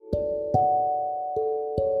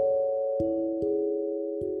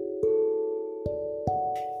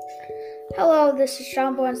Hello, this is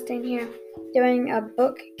Sean Bornstein here, doing a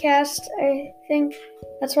book cast, I think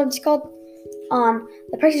that's what it's called, on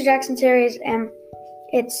the Percy Jackson series and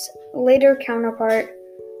its later counterpart,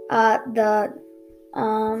 the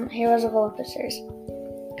Heroes of Olympus series.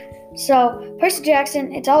 So, Percy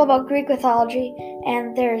Jackson, it's all about Greek mythology,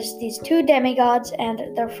 and there's these two demigods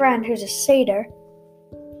and their friend who's a satyr,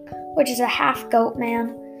 which is a half-goat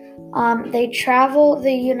man. They travel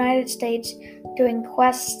the United States doing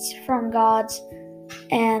quests from gods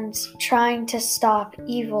and trying to stop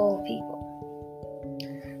evil people.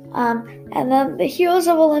 And then the Heroes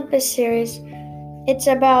of Olympus series, it's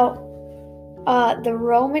about the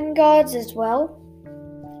Roman gods as well.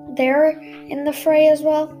 They're in the fray as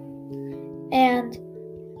well. And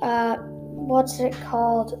what's it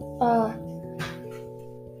called?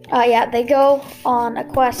 They go on a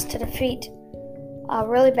quest to defeat a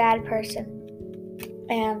really bad person.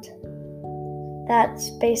 And that's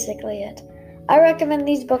basically it. I recommend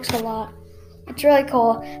these books a lot. It's really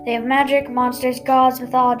cool. They have magic, monsters, gods,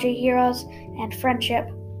 mythology, heroes, and friendship.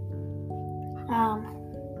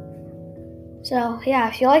 So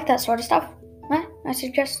if you like that sort of stuff, I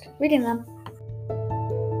suggest reading them.